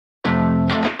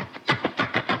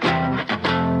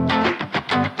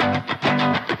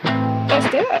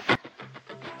let's do it.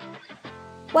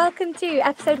 Welcome to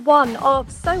episode 1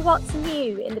 of So What's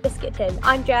New in the Biscuit Tin.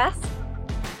 I'm Jess.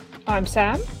 I'm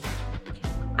Sam.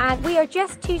 And we are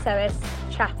just two sewists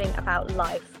chatting about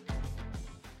life.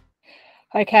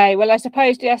 Okay, well, I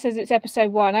suppose, Jess, as it's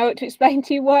episode 1, I ought to explain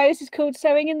to you why this is called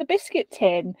Sewing in the Biscuit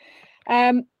Tin.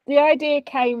 The idea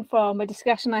came from a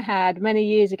discussion I had many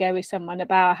years ago with someone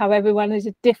about how everyone is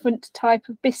a different type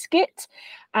of biscuit.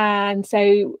 And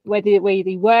so whether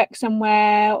we work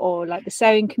somewhere or like the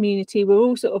sewing community, we're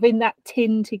all sort of in that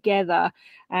tin together.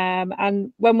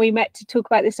 And when we met to talk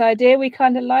about this idea, we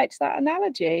kind of liked that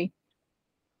analogy.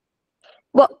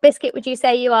 What biscuit would you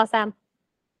say you are, Sam?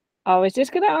 I was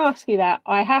just going to ask you that.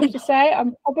 I have to say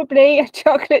I'm probably a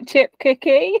chocolate chip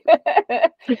cookie.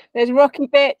 There's rocky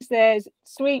bits, there's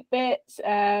sweet bits.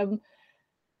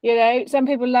 You know, some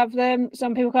people love them,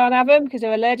 some people can't have them because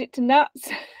they're allergic to nuts.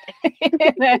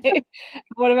 You know?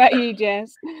 What about you,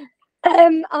 Jess?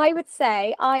 I would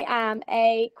say I am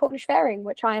a Cornish fairing,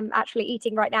 which I'm actually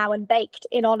eating right now and baked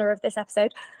in honour of this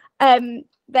episode.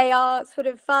 They are sort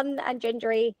of fun and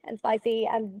gingery and spicy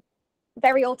and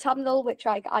very autumnal, which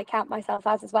I count myself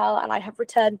as well, and I have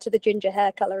returned to the ginger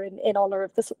hair colour in honour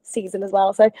of the season as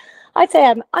well. So I'd say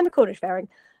I'm a Cornish fairing,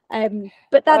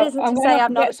 but that isn't to say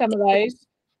I'm not. Get some of those.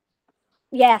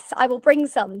 Yes, I will bring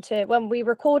some to when we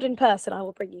record in person. I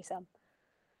will bring you some.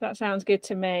 That sounds good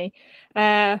to me.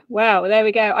 Well, there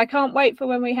we go. I can't wait for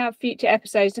when we have future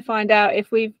episodes to find out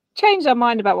if we've changed our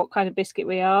mind about what kind of biscuit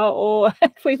we are, or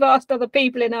if we've asked other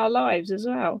people in our lives as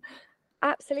well.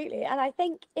 Absolutely. And I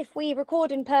think if we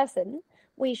record in person,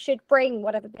 we should bring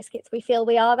whatever biscuits we feel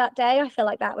we are that day. I feel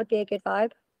like that would be a good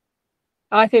vibe.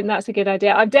 I think that's a good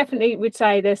idea. I definitely would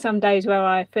say there's some days where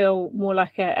I feel more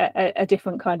like a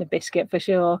different kind of biscuit for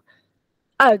sure.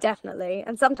 Oh, definitely.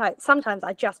 And sometimes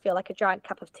I just feel like a giant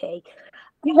cup of tea.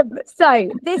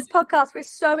 So this podcast, we're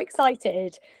so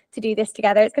excited to do this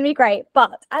together. It's going to be great.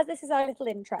 But as this is our little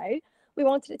intro, we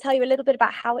wanted to tell you a little bit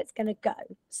about how it's going to go.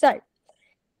 So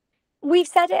we've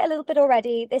said it a little bit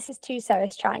already. This is two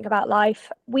sewists chatting about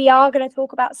life. We are going to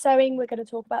talk about sewing. We're going to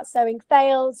talk about sewing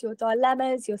fails, your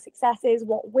dilemmas, your successes,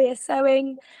 what we're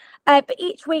sewing. But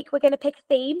each week we're going to pick a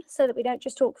theme so that we don't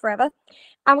just talk forever.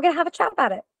 And we're going to have a chat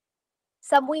about it.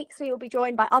 Some weeks we will be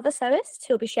joined by other sewists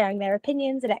who will be sharing their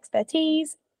opinions and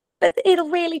expertise. But it'll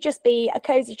really just be a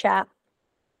cozy chat.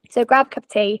 So grab a cup of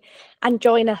tea and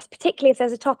join us, particularly if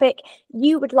there's a topic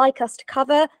you would like us to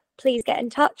cover. Please get in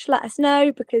touch, let us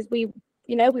know, because we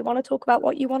want to talk about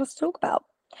what you want us to talk about.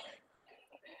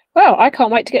 Well, I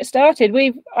can't wait to get started.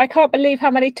 I can't believe how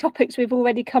many topics we've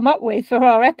already come up with for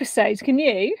our episodes. Can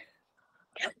you?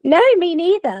 No, me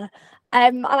neither.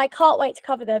 And I can't wait to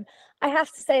cover them. I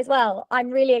have to say as well,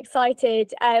 I'm really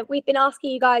excited. We've been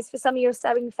asking you guys for some of your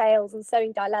sewing fails and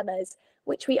sewing dilemmas,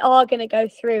 which we are going to go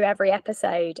through every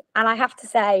episode. And I have to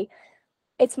say,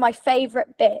 it's my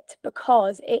favourite bit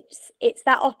because it's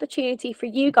that opportunity for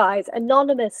you guys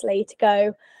anonymously to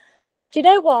go, do you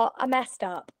know what? I messed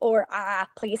up, or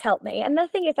please help me. And the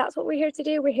thing is, that's what we're here to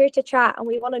do. We're here to chat, and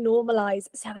we want to normalise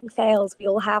sewing fails. We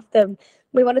all have them.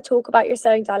 We want to talk about your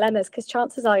sewing dilemmas because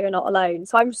chances are you're not alone.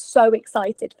 So I'm so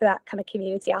excited for that kind of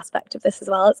community aspect of this as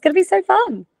well. It's going to be so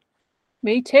fun.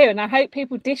 Me too. And I hope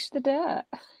people dish the dirt.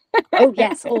 Oh,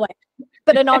 yes, always.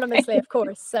 But anonymously, of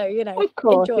course. So, of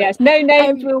course, enjoy. Yes. No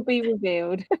names will be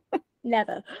revealed.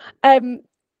 Never.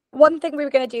 One thing we were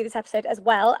going to do this episode, as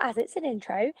well as it's an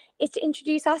intro, is to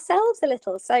introduce ourselves a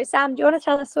little. So, Sam, do you want to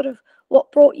tell us sort of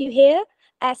what brought you here?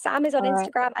 Sam is on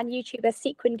Instagram and YouTube as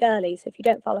Sequin Girly. So if you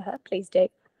don't follow her, please do.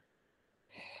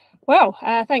 Well,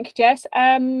 thank you, Jess.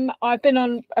 I've been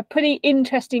on a pretty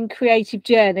interesting creative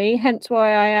journey, hence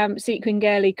why I am Sequin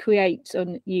Girly Creates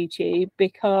on YouTube,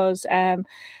 because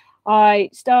I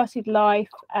started life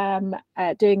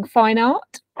doing fine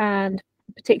art and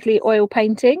particularly oil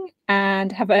painting,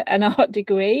 and have an art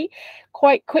degree.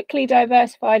 Quite quickly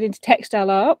diversified into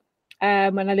textile art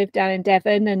when I lived down in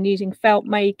Devon, and using felt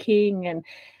making and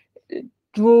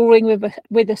drawing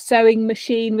with a sewing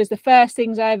machine was the first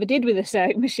things I ever did with a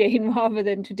sewing machine rather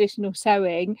than traditional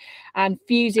sewing, and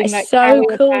fusing it's like so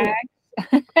cool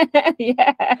bags.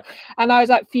 Yeah, and I was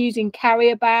like fusing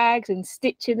carrier bags and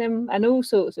stitching them and all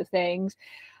sorts of things.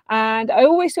 And I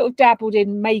always sort of dabbled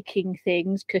in making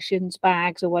things, cushions,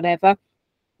 bags or whatever.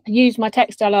 I used my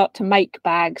textile art to make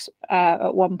bags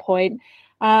at one point,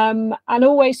 and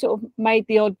always sort of made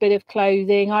the odd bit of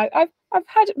clothing. I've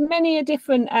had many a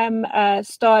different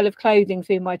style of clothing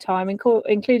through my time,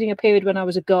 including a period when I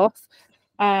was a goth,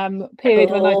 when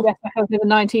I dressed myself in the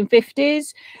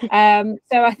 1950s.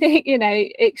 So I think,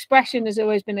 expression has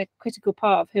always been a critical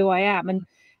part of who I am. And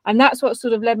And that's what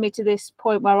sort of led me to this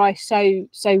point where I sew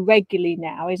so regularly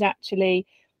now, is actually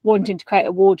wanting to create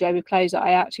a wardrobe of clothes that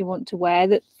I actually want to wear,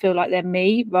 that feel like they're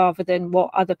me, rather than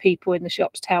what other people in the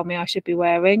shops tell me I should be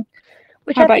wearing.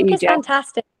 Which How I about think you, is Jess?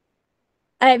 fantastic.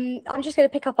 I'm just going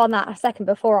to pick up on that a second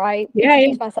before I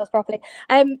introduce myself properly.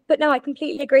 But no, I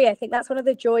completely agree. I think that's one of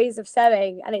the joys of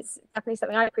sewing, and it's definitely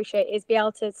something I appreciate, is be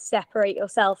able to separate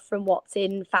yourself from what's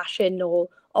in fashion or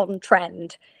on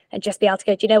trend, and just be able to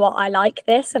go, do you know what, I like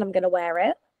this and I'm going to wear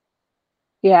it.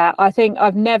 Yeah, I think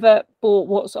I've never bought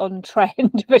what's on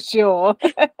trend for sure.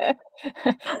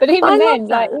 But even then,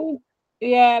 like,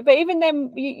 yeah, but even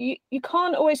then, you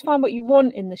can't always find what you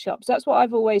want in the shops. That's what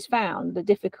I've always found the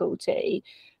difficulty,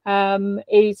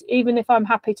 is even if I'm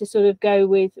happy to sort of go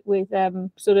with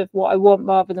sort of what I want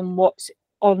rather than what's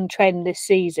on trend this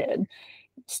season,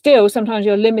 still sometimes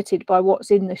you're limited by what's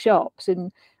in the shops.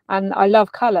 And I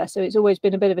love colour, so it's always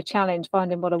been a bit of a challenge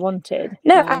finding what I wanted.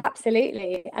 No,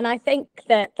 absolutely. And I think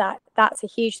that's a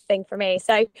huge thing for me.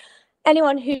 So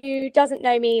anyone who doesn't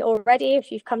know me already, if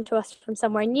you've come to us from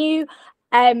somewhere new,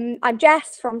 I'm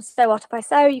Jess from Sew Art by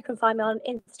Sew. You can find me on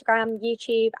Instagram,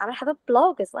 YouTube, and I have a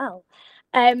blog as well.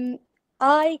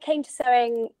 I came to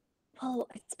sewing, well,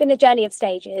 it's been a journey of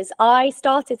stages. I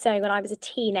started sewing when I was a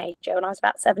teenager, when I was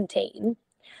about 17.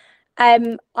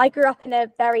 I grew up in a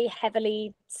very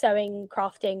heavily sewing,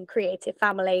 crafting, creative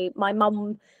family. My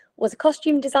mum was a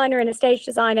costume designer and a stage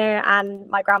designer, and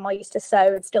my grandma used to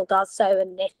sew and still does sew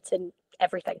and knit and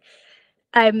everything.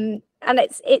 And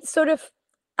it's sort of,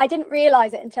 I didn't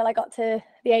realize it until I got to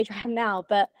the age I am now,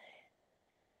 but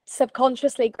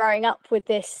subconsciously growing up with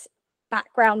this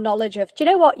background knowledge of, do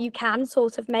you know what, you can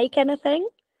sort of make anything,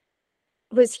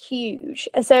 was huge.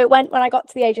 And so it went, when I got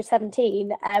to the age of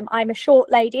 17, I'm a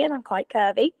short lady and I'm quite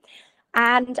curvy.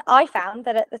 And I found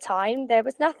that at the time there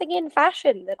was nothing in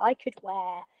fashion that I could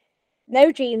wear.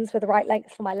 No jeans were the right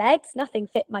length for my legs. Nothing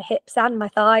fit my hips and my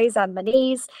thighs and my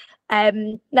knees.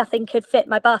 Nothing could fit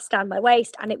my bust and my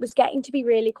waist. And it was getting to be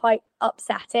really quite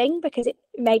upsetting, because it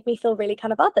made me feel really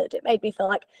kind of othered. It made me feel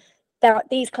like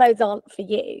these clothes aren't for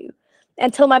you.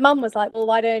 Until my mum was like, well,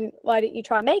 why don't you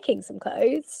try making some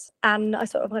clothes? And I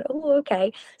sort of went, oh,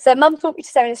 okay. So mum taught me to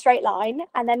sew in a straight line.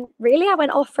 And then really I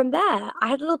went off from there. I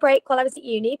had a little break while I was at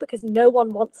uni, because no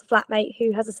one wants a flatmate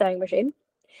who has a sewing machine.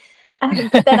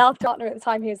 But then our partner at the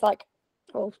time, he was like,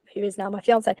 well, who is now my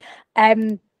fiance,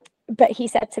 but he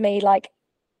said to me, like,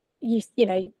 you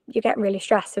know, you're getting really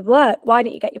stressed with work. Why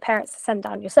don't you get your parents to send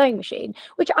down your sewing machine?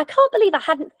 Which I can't believe I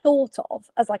hadn't thought of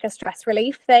as like a stress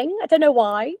relief thing. I don't know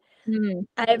why. And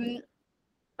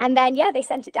then, yeah, they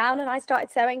sent it down and I started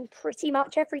sewing pretty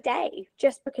much every day,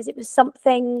 just because it was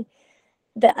something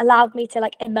that allowed me to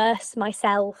like immerse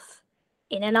myself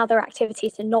in another activity,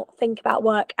 to not think about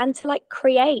work and to like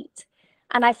create.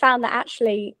 And I found that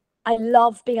actually I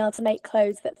love being able to make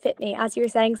clothes that fit me. As you were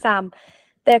saying, Sam,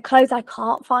 they're clothes I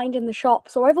can't find in the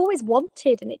shops, or I've always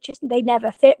wanted, and they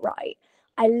never fit right.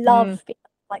 I love being able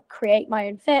to, like, create my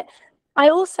own fit. I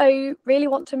also really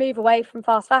want to move away from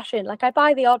fast fashion. Like, I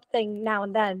buy the odd thing now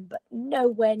and then, but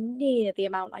nowhere near the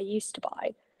amount I used to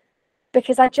buy.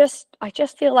 Because I just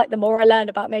feel like the more I learn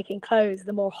about making clothes,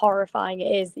 the more horrifying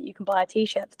it is that you can buy a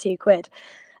t-shirt for £2.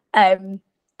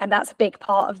 And that's a big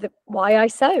part of why I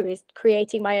sew, is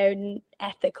creating my own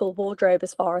ethical wardrobe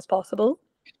as far as possible.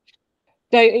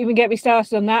 Don't even get me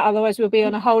started on that, otherwise we'll be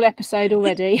on a whole episode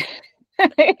already.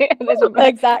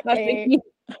 Exactly.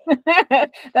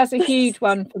 That's a huge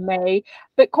one for me.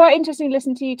 But quite interesting to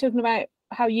listen to you talking about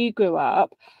how you grew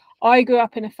up. I grew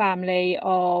up in a family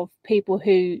of people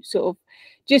who sort of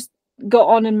just got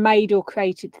on and made or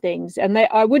created things, and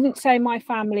I wouldn't say my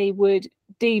family would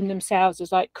deem themselves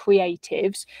as like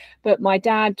creatives, but my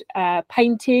dad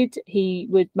painted. He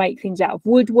would make things out of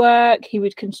woodwork. He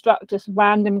would construct us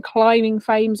random climbing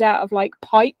frames out of like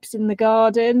pipes in the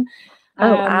garden.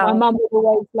 Wow. My mum would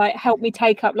always like help me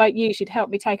take up, like you should help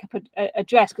me take up a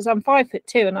dress, because I'm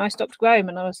 5'2" and I stopped growing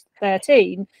when I was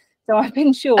 13. So I've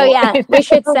been short. Oh yeah, we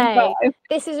should say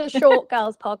this is a short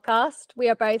girls podcast. We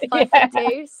are both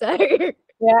 5'2", so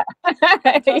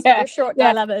yeah, short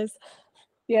dilemmas.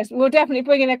 Yes, we'll definitely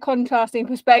bring in a contrasting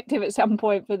perspective at some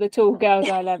point for the tall girl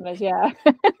dilemmas. Yeah.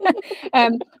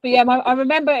 But yeah, I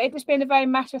remember it just being a very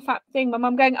matter of fact thing. My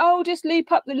mum going, "Oh, just loop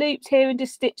up the loops here and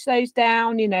just stitch those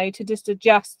down, you know, to just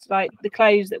adjust like the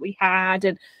clothes that we had."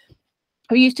 And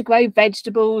we used to grow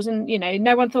vegetables, and you know,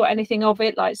 no one thought anything of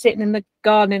it, like sitting in the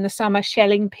garden in the summer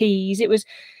shelling peas. It was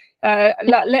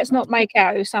let's not make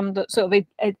out some sort of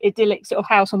idyllic sort of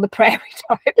house on the prairie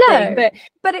type thing.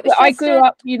 But it was I grew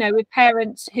up, you know, with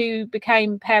parents who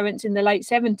became parents in the late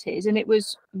 70s, and it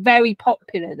was very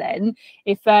popular then.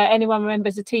 If anyone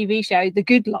remembers the TV show The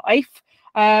Good Life,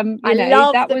 I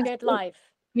love The Good Life.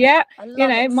 Yeah, you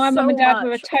know, my mum and dad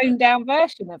were a toned down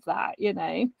version of that, you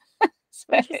know.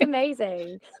 Which is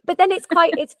amazing. But then it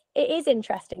is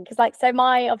interesting because, like, so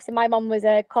my mum was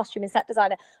a costume and set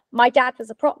designer. My dad was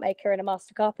a prop maker and a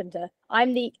master carpenter.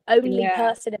 I'm the only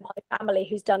person in my family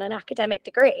who's done an academic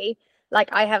degree. Like,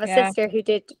 I have a sister who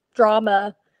did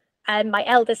drama, and my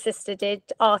eldest sister did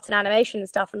art and animation and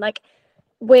stuff. And like,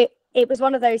 it was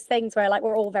one of those things where, like,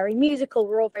 we're all very musical,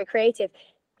 we're all very creative.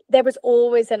 There was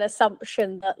always an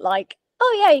assumption that, like,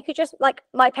 oh yeah, you could just, like,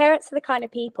 my parents are the kind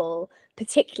of people,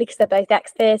 particularly because they're both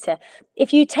ex-theatre,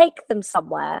 if you take them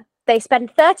somewhere, they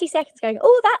spend 30 seconds going,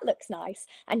 oh, that looks nice,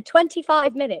 and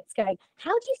 25 minutes going,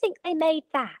 how do you think they made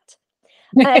that?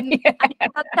 And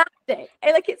it's fantastic.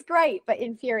 And, like, it's great, but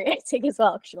infuriating as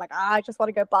well, because you're like, I just want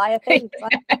to go buy a thing.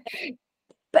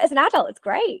 But as an adult, it's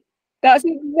great. That's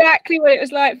exactly what it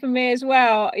was like for me as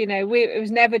well. You know, it was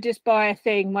never just buy a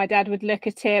thing. My dad would look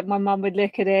at it, my mum would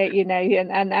look at it, you know,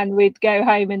 and we'd go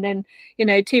home, and then, you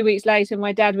know, 2 weeks later,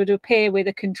 my dad would appear with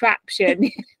a contraption.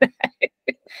 You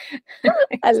know?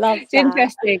 I love that. It's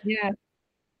interesting, yeah.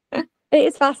 It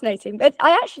is fascinating. But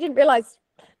I actually didn't realise.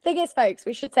 Thing is, folks,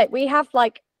 we should say we have,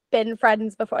 like, been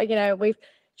friends before, you know, we've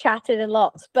chatted a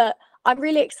lot, but I'm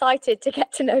really excited to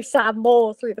get to know Sam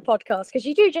more through the podcast, because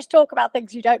you do just talk about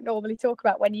things you don't normally talk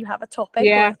about when you have a topic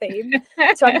or a theme.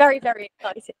 So I'm very, very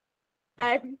excited.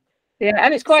 Yeah,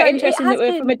 and it's quite interesting that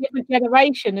we're from a different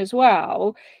generation as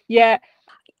well. Yeah.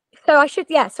 So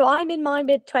so I'm in my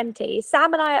mid-20s.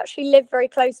 Sam and I actually live very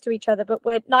close to each other, but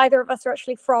neither of us are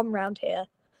actually from around here,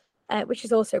 which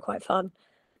is also quite fun.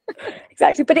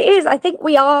 Exactly. But it is, I think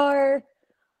we are...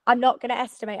 I'm not going to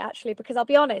estimate, actually, because I'll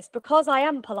be honest, because I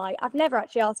am polite, I've never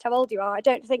actually asked how old you are. I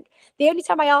don't think the only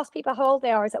time I ask people how old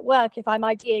they are is at work if I'm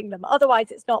IDing them.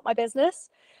 Otherwise, it's not my business.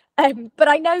 But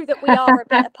I know that we are a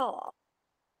bit apart.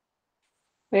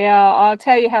 We are. I'll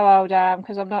tell you how old I am,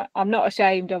 because I'm not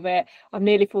ashamed of it. I'm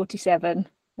nearly 47.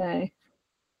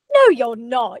 No, you're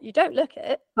not. You don't look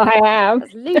it. I am.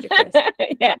 That's ludicrous.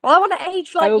 Yeah. Well, I want to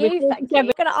age like you, thank you. I'm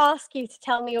going to ask you to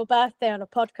tell me your birthday on a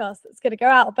podcast that's going to go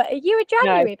out, but are you a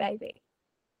January baby?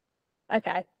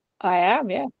 Okay. I am,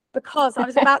 yeah. Because I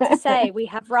was about to say we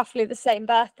have roughly the same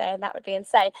birthday, and that would be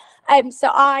insane. So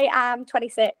I am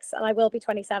 26, and I will be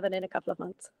 27 in a couple of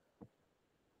months.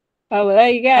 Oh, well, there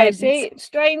you go. See,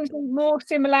 strangely more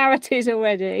similarities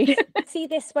already. See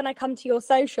this when I come to your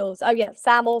socials. Oh, yeah.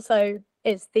 Sam also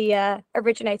is the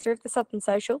originator of the Southern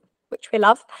Social, which we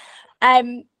love.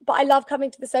 But I love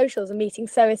coming to the socials and meeting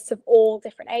sewists of all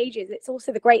different ages. It's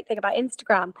also the great thing about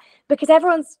Instagram, because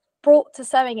everyone's brought to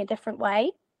sewing a different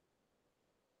way.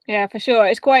 Yeah, for sure.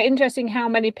 It's quite interesting how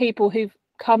many people who've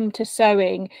come to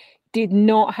sewing did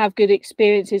not have good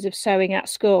experiences of sewing at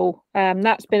school.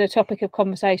 That's been a topic of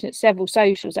conversation at several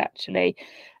socials, actually,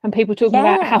 and people talking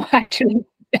about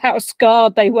how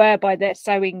scarred they were by their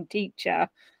sewing teacher.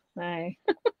 No.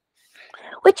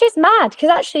 Which is mad, because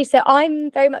actually, so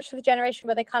I'm very much of the generation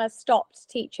where they kind of stopped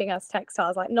teaching us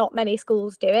textiles. Like, not many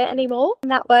schools do it anymore in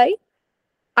that way.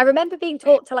 I remember being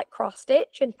taught to, like, cross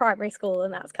stitch in primary school,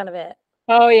 and that's kind of it.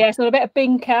 Oh yes, and a bit of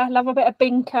binker. Love a bit of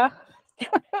binker.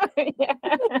 Yeah.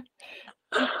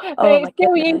 But it's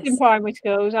still used in primary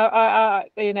schools. I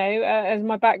you know, as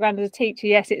my background as a teacher,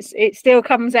 yes, it still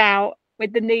comes out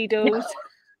with the needles.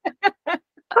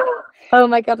 Oh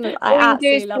my goodness, I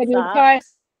absolutely love that.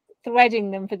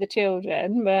 Threading them for the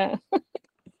children, but if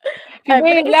you're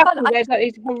really lucky, there's like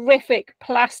these horrific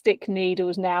plastic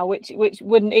needles now, which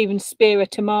wouldn't even spear a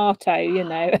tomato, you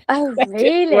know. Oh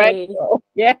really?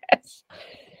 Yes.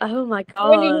 Oh my god.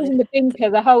 When you're using the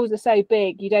binker, the holes are so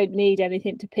big, you don't need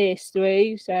anything to pierce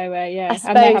through. So yeah,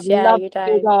 and they have lovely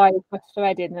eyes for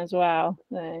threading as well.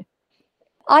 So.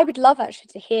 I would love actually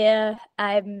to hear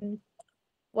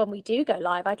when we do go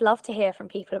live, I'd love to hear from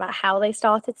people about how they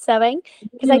started sewing,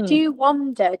 because I do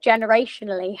wonder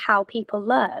generationally how people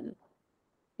learn.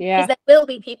 Yeah. Because there will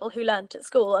be people who learned at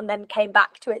school and then came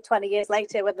back to it 20 years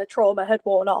later when the trauma had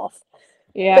worn off.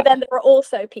 Yeah. But then there are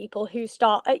also people who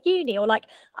start at uni, or like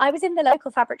I was in the local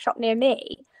fabric shop near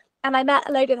me and I met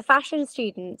a load of the fashion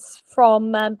students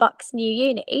from Bucks New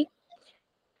Uni,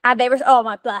 and they were, oh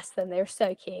my bless them, they were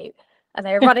so cute. And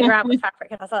they were running around with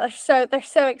fabric, and I was like, they're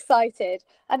so excited.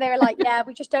 And they were like, yeah,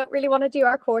 we just don't really want to do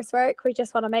our coursework. We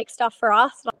just want to make stuff for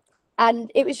us. And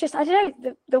it was just, I don't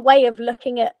know, the way of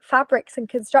looking at fabrics and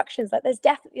constructions. Like, there's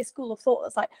definitely a school of thought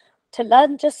that's like, to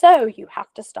learn to sew, you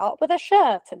have to start with a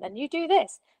shirt and then you do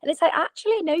this. And it's like,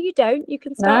 actually, no, you don't. You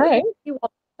can start with what you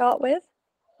want to start with.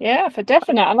 Yeah, for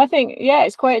definite. And I think, yeah,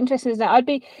 it's quite interesting, isn't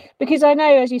it? Because I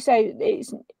know, as you say,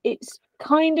 it's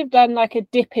kind of done like a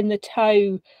dip in the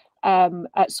toe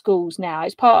at schools now.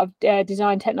 It's part of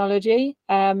design technology.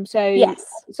 So yes,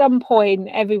 at some point,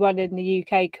 everyone in the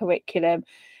UK curriculum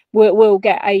will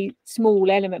get a small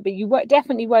element, but you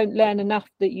definitely won't learn enough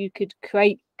that you could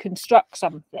construct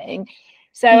something.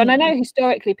 So, and I know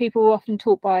historically people were often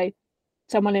taught by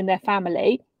someone in their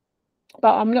family,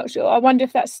 but I'm not sure. I wonder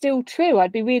if that's still true.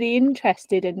 I'd be really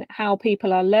interested in how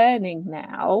people are learning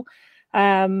now,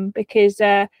 because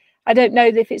I don't know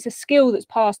if it's a skill that's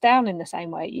passed down in the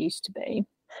same way it used to be.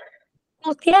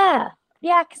 Well, yeah,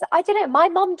 because I don't know. My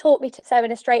mum taught me to sew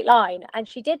in a straight line, and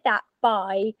she did that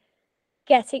by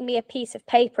getting me a piece of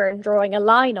paper and drawing a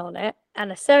line on it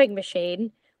and a sewing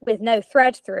machine with no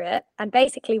thread through it, and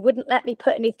basically wouldn't let me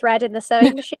put any thread in the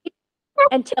sewing machine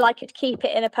until I could keep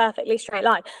it in a perfectly straight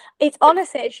line. It's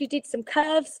honestly, she did some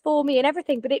curves for me and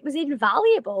everything, but it was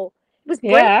invaluable. It was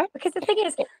brilliant, because the thing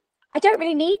is, I don't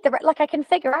really need I can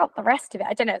figure out the rest of it.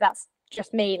 I don't know, that's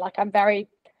just me. Like, I'm very,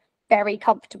 very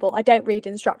comfortable. I don't read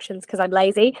instructions because I'm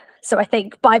lazy. So I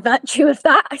think by virtue of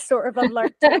that, I sort of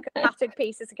learned to look at pattern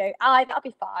pieces and go, that'll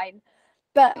be fine.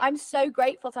 But I'm so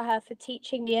grateful to her for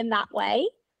teaching me in that way,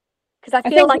 because I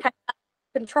feel like I have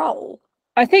control.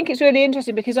 I think it's really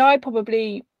interesting because I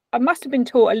must have been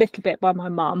taught a little bit by my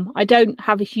mum. I don't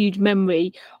have a huge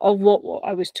memory of what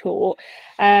I was taught.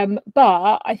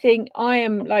 But I think I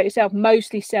am, like yourself,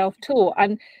 mostly self-taught.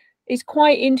 And it's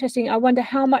quite interesting. I wonder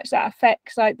how much that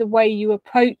affects like the way you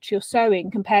approach your sewing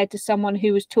compared to someone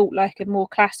who was taught like a more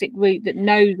classic route that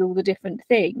knows all the different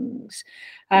things.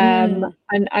 I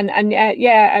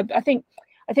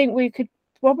think we could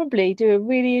probably do a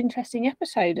really interesting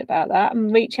episode about that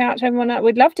and reach out to everyone.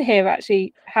 We'd love to hear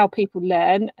actually how people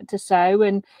learn to sew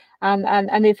and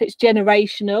if it's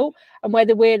generational, and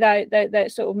whether we're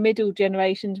that sort of middle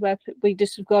generations where we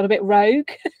just have gone a bit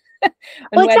rogue.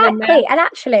 Well, exactly. And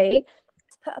actually,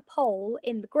 let's put a poll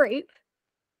in the group,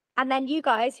 and then you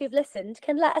guys who've listened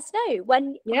can let us know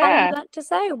how you learnt to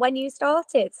sew, when you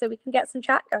started, so we can get some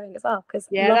chat going as well. Because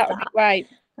that would be great.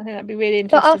 I think that'd be really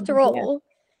interesting. But after all,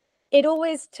 it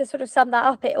always, to sort of sum that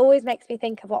up, it always makes me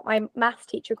think of what my maths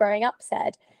teacher growing up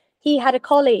said. He had a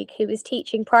colleague who was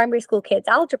teaching primary school kids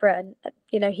algebra, and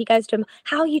he goes to him,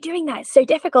 "How are you doing that? It's so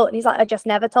difficult." And he's like, "I just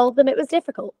never told them it was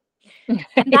difficult."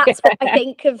 And that's what I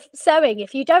think of sewing.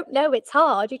 If you don't know it's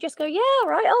hard, you just go, "Yeah, all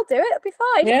right, I'll do it. It'll be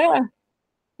fine."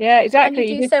 Yeah, exactly. And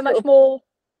you do so much more.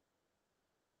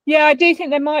 Yeah, I do think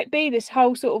there might be this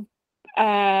whole sort of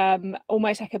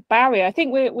almost like a barrier. I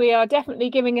think we are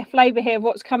definitely giving a flavour here of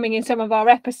what's coming in some of our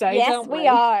episodes. Yes, aren't we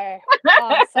are.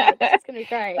 So that's going to be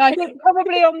great. I think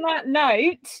probably on that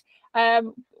note,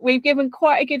 we've given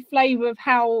quite a good flavour of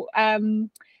how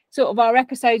sort of our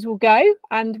episodes will go,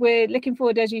 and we're looking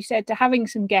forward, as you said, to having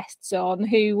some guests on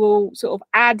who will sort of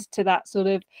add to that sort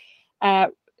of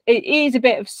it is a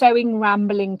bit of sewing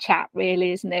rambling chat,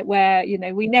 really, isn't it, where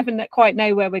we never quite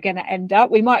know where we're going to end up.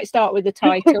 We might start with the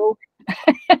title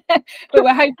but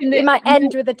we're hoping that it might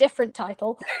end with a different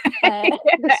title.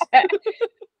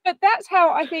 But that's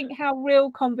how real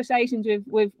conversations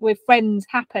with friends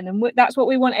happen, and that's what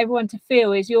we want everyone to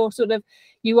feel, is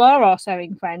you are our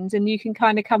sewing friends, and you can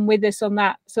kind of come with us on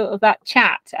that sort of that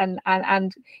chat and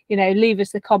leave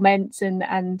us the comments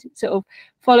and sort of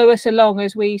follow us along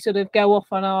as we sort of go off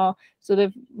on our sort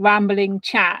of rambling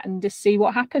chat and just see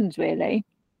what happens, really.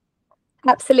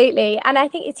 Absolutely. And I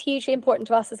think it's hugely important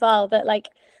to us as well that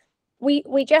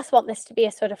we just want this to be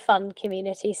a sort of fun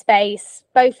community space.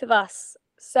 Both of us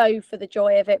sew for the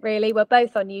joy of it, really. We're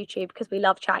both on YouTube because we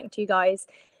love chatting to you guys,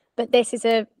 but this is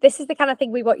the kind of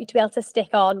thing we want you to be able to stick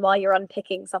on while you're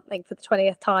unpicking something for the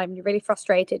 20th time. You're really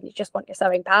frustrated and you just want your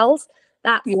sewing pals.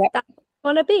 That's what we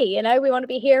want to be. We want to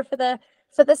be here for the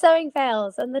sewing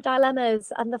fails and the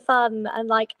dilemmas and the fun,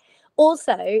 and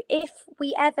also, if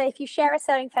you share a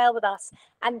sewing fail with us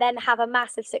and then have a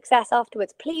massive success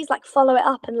afterwards, please follow it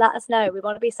up and let us know. We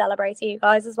want to be celebrating you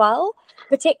guys as well,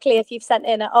 particularly if you've sent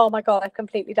in oh my god, I've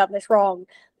completely done this wrong,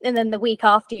 and then the week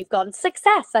after you've gone,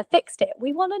 success, I fixed it.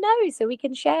 We want to know so we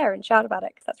can share and shout about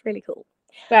it, because that's really cool.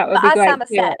 That would be great. As Sama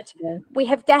said, we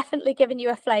have definitely given you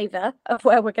a flavour of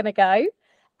where we're going to go.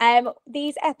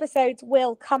 These episodes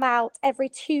will come out every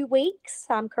 2 weeks.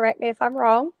 Sam, correct me if I'm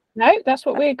wrong. No, that's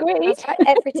what we agreed. That's right,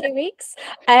 every 2 weeks.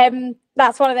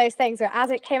 That's one of those things where, as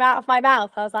it came out of my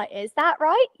mouth, I was like, is that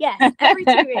right? Yes, every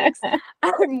 2 weeks.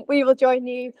 We will join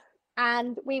you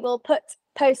and we will put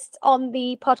posts on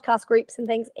the podcast groups and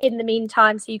things in the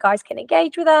meantime so you guys can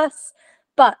engage with us.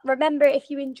 But remember, if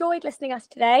you enjoyed listening to us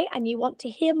today and you want to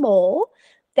hear more,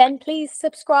 then please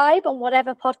subscribe on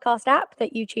whatever podcast app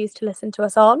that you choose to listen to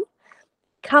us on.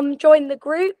 Come join the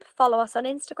group, follow us on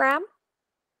Instagram.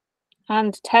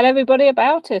 And tell everybody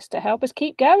about us to help us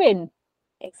keep going.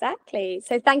 Exactly.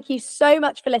 So thank you so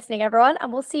much for listening, everyone,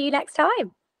 and we'll see you next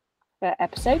time. For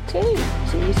episode 2.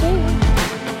 See you soon.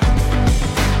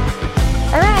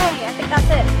 Hooray! I think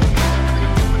that's it.